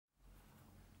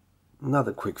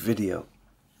Another quick video.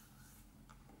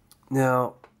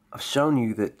 Now, I've shown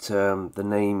you that the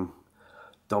name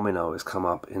Domino has come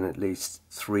up in at least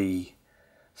 3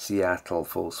 Seattle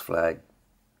false flag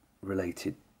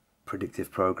related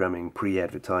predictive programming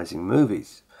pre-advertising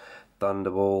movies.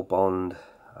 Thunderball, Bond,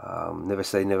 Never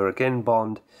Say Never Again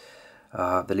Bond.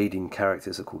 The leading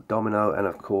characters are called Domino, and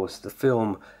of course the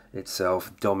film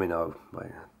itself, Domino, by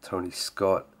Tony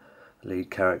Scott. The lead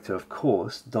character, of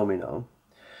course, Domino.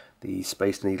 The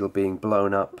Space Needle being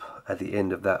blown up at the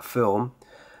end of that film.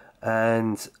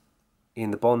 And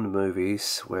in the Bond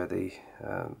movies, where the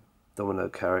Domino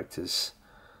characters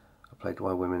are played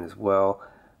by women as well,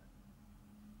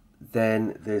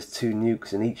 then there's 2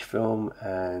 nukes in each film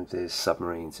and there's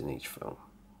submarines in each film.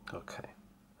 Okay.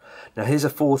 Now here's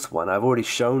a 4th one. I've already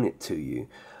shown it to you.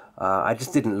 I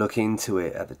just didn't look into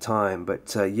it at the time,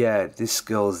 but yeah, this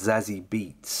girl Zazie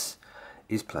Beetz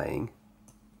is playing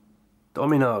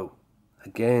Domino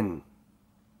again.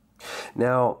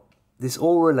 Now, this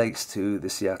all relates to the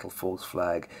Seattle false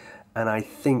flag, and I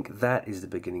think that is the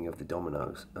beginning of the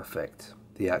domino effect.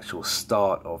 The actual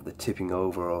start of the tipping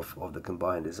over of the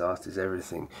combined disasters,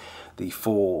 everything. The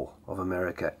fall of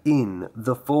America in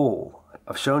the fall.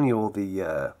 I've shown you all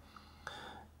the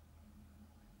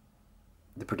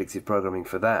predictive programming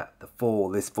for that. The fall,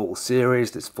 this fall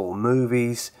series, this fall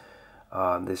movies.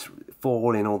 There's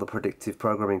fall in all the predictive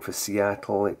programming for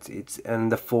Seattle.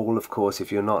 And the fall, of course,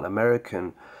 if you're not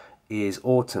American, is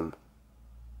autumn.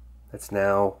 That's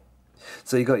now.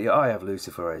 So you got your Eye of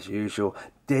Lucifer as usual.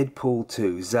 DEADpool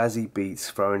 2, Zazie Beetz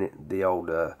throwing it the old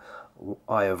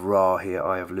Eye of Ra here,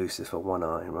 Eye of Lucifer, one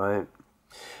eye, right?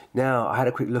 Now I had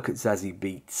a quick look at Zazie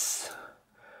Beetz.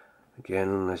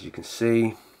 Again, as you can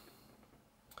see,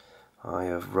 Eye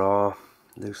of Ra,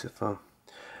 Lucifer.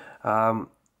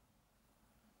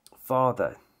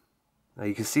 Father. Now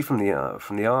you can see from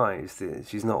the eyes that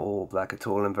she's not all black at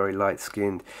all and very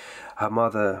light-skinned. Her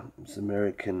mother is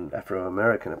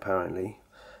Afro-American apparently,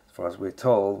 as far as we're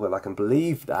told. Well, I can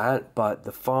believe that, but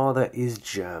the father is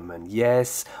German.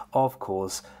 Yes, of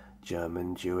course,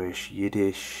 German, Jewish,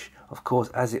 Yiddish, of course,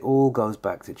 as it all goes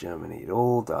back to Germany. It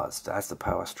all does. That's the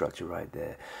power structure right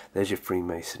there. There's your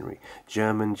Freemasonry.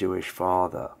 German, Jewish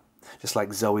father. Just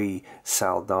like Zoe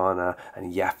Saldana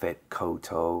and Yaphet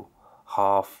Kotto,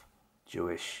 half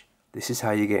Jewish. This is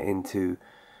how you get into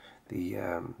the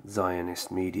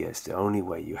Zionist media. It's the only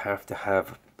way. You have to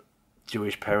have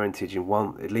Jewish parentage in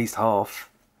one, at least half.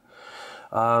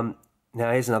 Now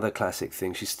here's another classic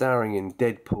thing. She's starring in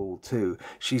DEADpool 2.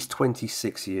 She's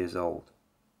 26 years old.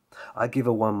 I give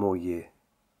her 1 more year,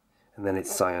 and then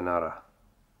it's sayonara.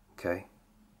 Okay.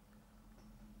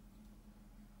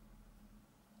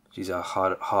 She's a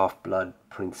half-blood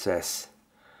princess.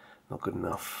 Not good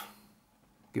enough.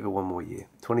 Give her 1 more year.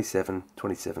 27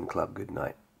 club, good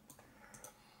night.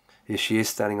 Here she is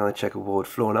standing on the checkerboard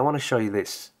floor. And I want to show you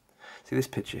this. See this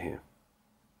picture here?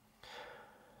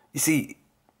 You see,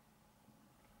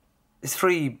 it's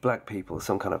 3 black people,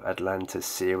 some kind of Atlanta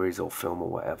series or film or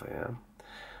whatever, yeah?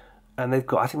 And they've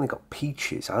got, I think they've got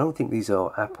peaches. I don't think these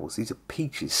are apples. These are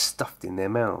peaches stuffed in their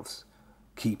mouths.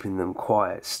 Keeping them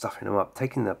quiet, stuffing them up,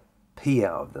 taking the pee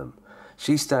out of them.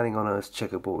 She's standing on her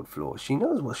checkerboard floor. She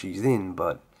knows what she's in,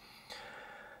 but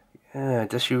yeah,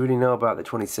 does she really know about the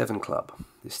 27 club?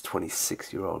 This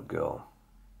 26-year-old girl.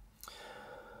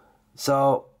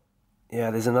 So,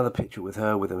 yeah, there's another picture with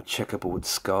her with a checkerboard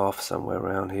scarf somewhere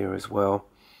around here as well.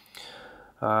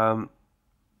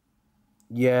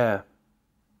 Yeah,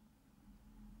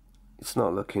 it's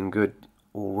not looking good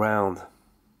all round.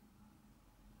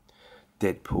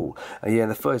 DEADpool. Yeah,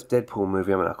 the first DEADpool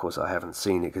movie, I mean, of course, I haven't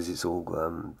seen it because it's all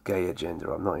gay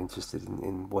agenda. I'm not interested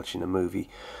in watching a movie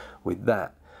with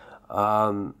that.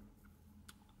 But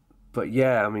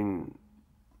yeah, I mean,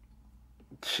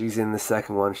 she's in the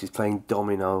second one. She's playing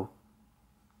Domino.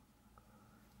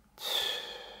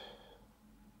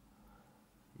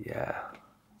 Yeah,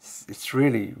 it's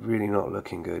really, really not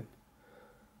looking good.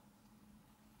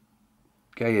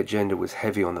 Gay agenda was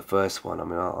heavy on the first one. I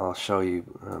mean, I'll show you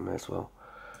as well.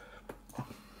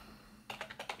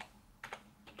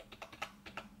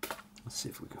 Let's see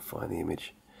if we can find the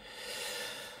image.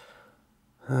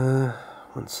 1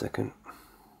 second.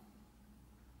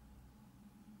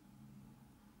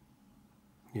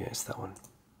 Yeah, it's that one.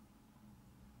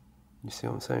 You see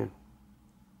what I'm saying?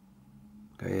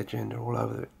 Gay agenda all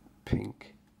over it.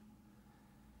 Pink.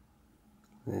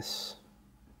 This,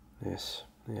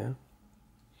 yeah.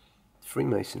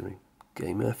 Freemasonry,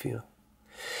 gay mafia.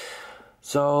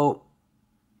 So,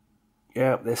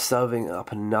 yeah, they're serving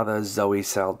up another Zoe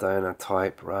Saldana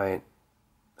type, right?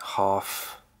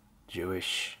 Half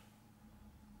Jewish,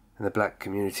 And the black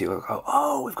community will go,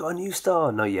 oh, we've got a new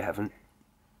star. No, you haven't.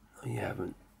 No, you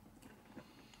haven't.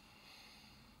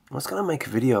 I was going to make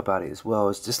a video about it as well.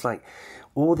 It's just like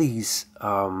all these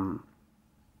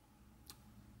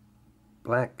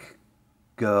black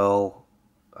girl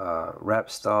rap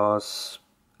stars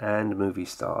and movie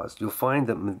stars. You'll find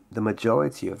that the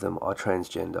majority of them are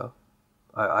transgender.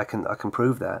 I can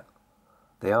prove that.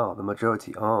 They are. The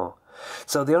majority are.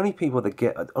 So the only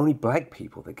black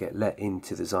people that get let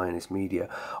into the Zionist media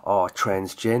are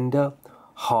transgender,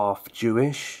 half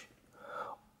Jewish,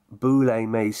 Boule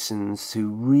Masons who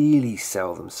really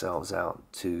sell themselves out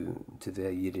to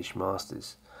their Yiddish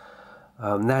masters.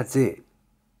 That's it.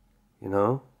 You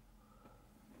know?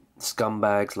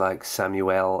 Scumbags like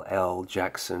Samuel L.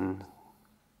 Jackson,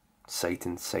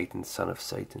 Satan, son of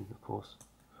Satan, of course.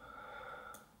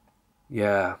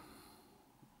 Yeah.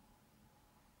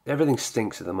 Everything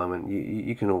stinks at the moment.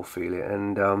 You can all feel it.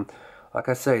 And like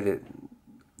I say,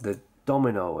 the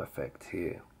domino effect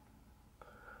here,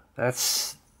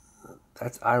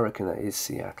 I reckon that is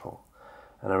Seattle.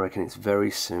 And I reckon it's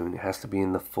very soon. It has to be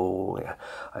in the fall.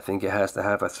 I think it has to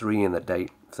have a 3 in the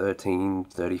date. 13,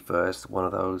 31st, one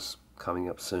of those coming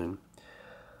up soon.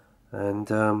 And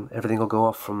everything will go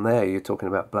off from there. You're talking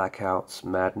about blackouts,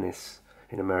 madness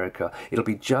in America. It'll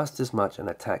be just as much an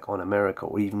attack on America,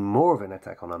 or even more of an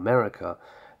attack on America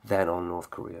than on North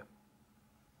Korea.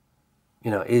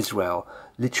 You know, Israel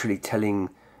literally telling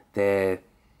their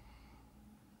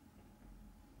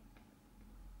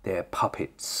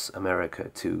puppets, America,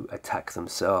 to attack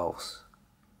themselves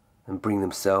and bring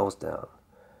themselves down.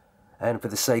 And for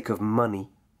the sake of money,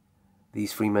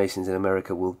 these Freemasons in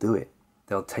America will do it.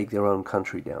 They'll take their own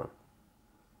country down.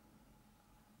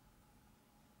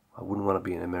 I wouldn't want to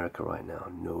be in America right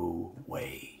now. No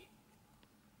way.